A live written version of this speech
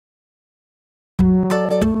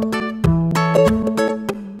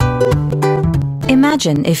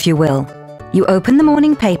Imagine, if you will, you open the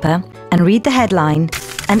morning paper and read the headline,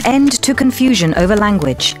 "An end to confusion over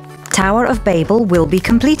language. Tower of Babel will be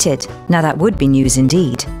completed." Now that would be news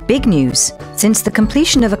indeed. Big news, since the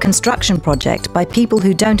completion of a construction project by people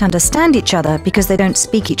who don't understand each other because they don't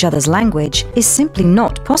speak each other's language is simply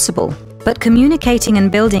not possible. But communicating and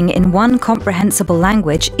building in one comprehensible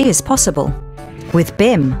language is possible. With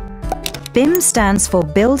BIM. BIM stands for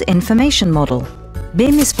Build Information Model.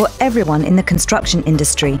 BIM is for everyone in the construction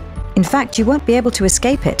industry. In fact, you won't be able to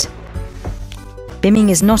escape it. BIMing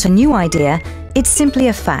is not a new idea, it's simply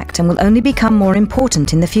a fact and will only become more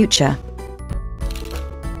important in the future.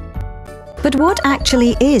 But what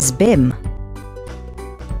actually is BIM?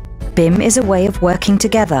 BIM is a way of working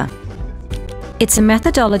together. It's a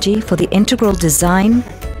methodology for the integral design,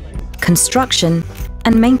 construction,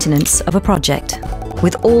 and maintenance of a project,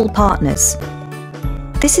 with all partners.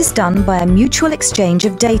 This is done by a mutual exchange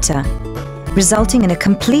of data, resulting in a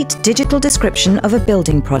complete digital description of a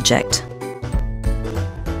building project.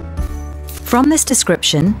 From this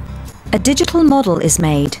description, a digital model is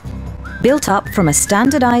made, built up from a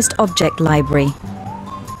standardized object library.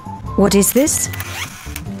 What is this?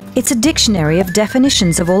 It's a dictionary of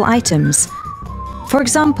definitions of all items. For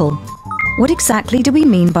example, what exactly do we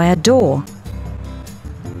mean by a door?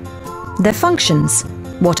 Their functions.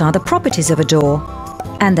 What are the properties of a door?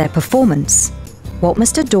 And their performance. What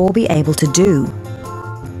must a door be able to do?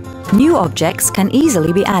 New objects can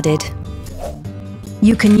easily be added.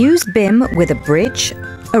 You can use BIM with a bridge,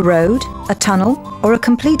 a road, a tunnel, or a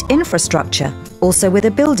complete infrastructure, also with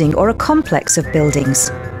a building or a complex of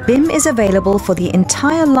buildings. BIM is available for the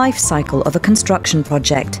entire life cycle of a construction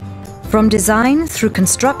project, from design through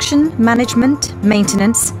construction, management,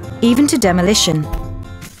 maintenance, even to demolition.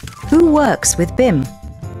 Who works with BIM?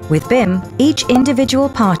 With BIM, each individual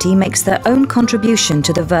party makes their own contribution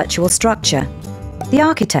to the virtual structure. The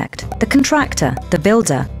architect, the contractor, the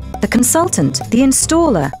builder, the consultant, the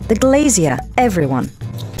installer, the glazier, everyone.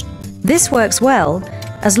 This works well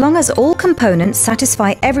as long as all components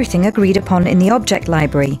satisfy everything agreed upon in the object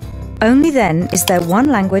library. Only then is there one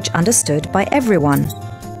language understood by everyone.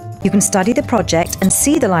 You can study the project and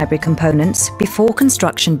see the library components before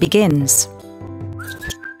construction begins.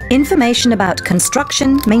 Information about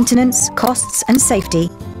construction, maintenance, costs and safety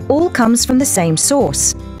all comes from the same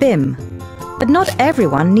source, BIM. But not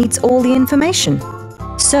everyone needs all the information.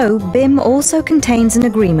 So, BIM also contains an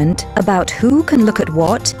agreement about who can look at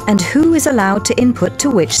what and who is allowed to input to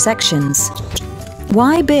which sections.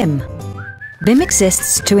 Why BIM? BIM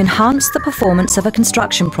exists to enhance the performance of a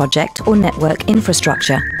construction project or network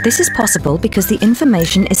infrastructure. This is possible because the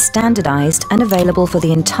information is standardized and available for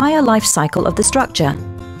the entire life cycle of the structure.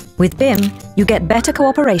 With BIM, you get better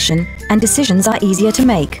cooperation and decisions are easier to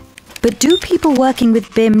make. But do people working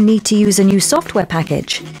with BIM need to use a new software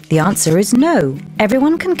package? The answer is no.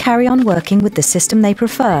 Everyone can carry on working with the system they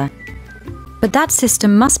prefer. But that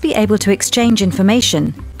system must be able to exchange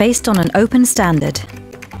information based on an open standard.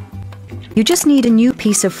 You just need a new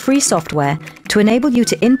piece of free software to enable you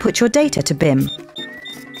to input your data to BIM.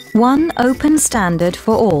 One open standard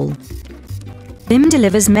for all. BIM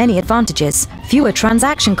delivers many advantages: fewer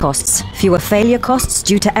transaction costs, fewer failure costs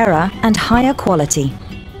due to error, and higher quality.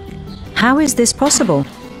 How is this possible?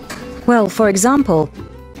 Well, for example,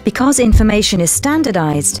 because information is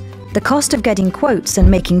standardized, the cost of getting quotes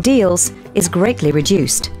and making deals is greatly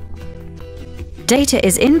reduced. Data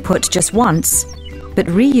is input just once, but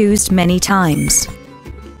reused many times.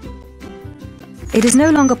 It is no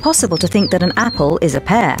longer possible to think that an apple is a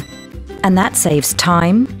pear, and that saves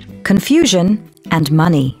time, confusion, and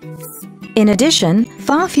money. In addition,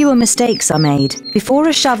 far fewer mistakes are made. Before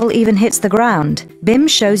a shovel even hits the ground, BIM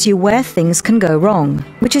shows you where things can go wrong,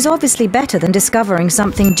 which is obviously better than discovering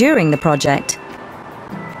something during the project.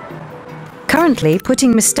 Currently,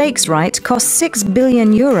 putting mistakes right costs 6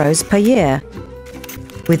 billion euros per year.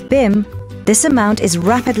 With BIM, this amount is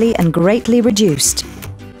rapidly and greatly reduced.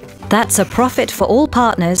 That's a profit for all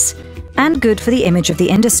partners and good for the image of the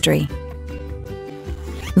industry.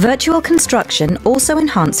 Virtual construction also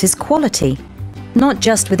enhances quality, not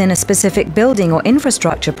just within a specific building or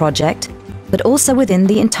infrastructure project, but also within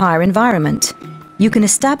the entire environment. You can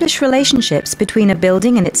establish relationships between a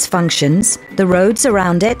building and its functions, the roads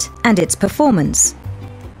around it, and its performance.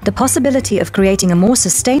 The possibility of creating a more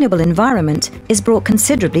sustainable environment is brought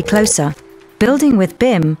considerably closer. Building with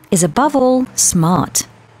BIM is above all smart.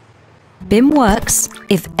 BIM works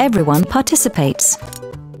if everyone participates.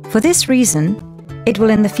 For this reason, it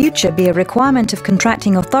will in the future be a requirement of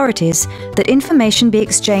contracting authorities that information be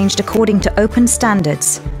exchanged according to open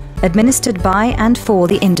standards, administered by and for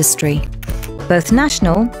the industry, both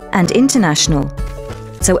national and international.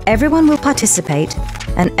 so everyone will participate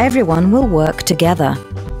and everyone will work together.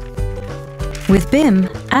 With BIM,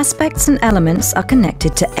 aspects and elements are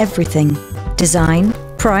connected to everything: design,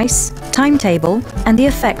 price, timetable, and the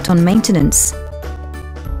effect on maintenance.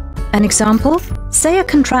 An example? Say a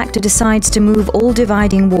contractor decides to move all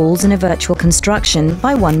dividing walls in a virtual construction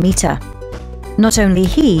by 1 meter. Not only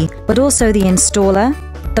he, but also the installer,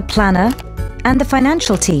 the planner, and the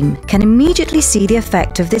financial team can immediately see the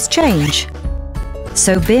effect of this change.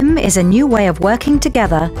 So BIM is a new way of working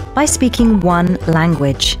together by speaking one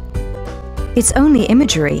language. It's only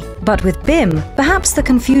imagery, but with BIM, perhaps the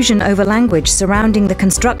confusion over language surrounding the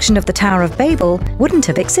construction of the Tower of Babel wouldn't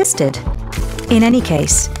have existed. In any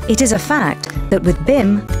case, it is a fact that with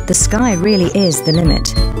BIM, the sky really is the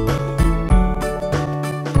limit.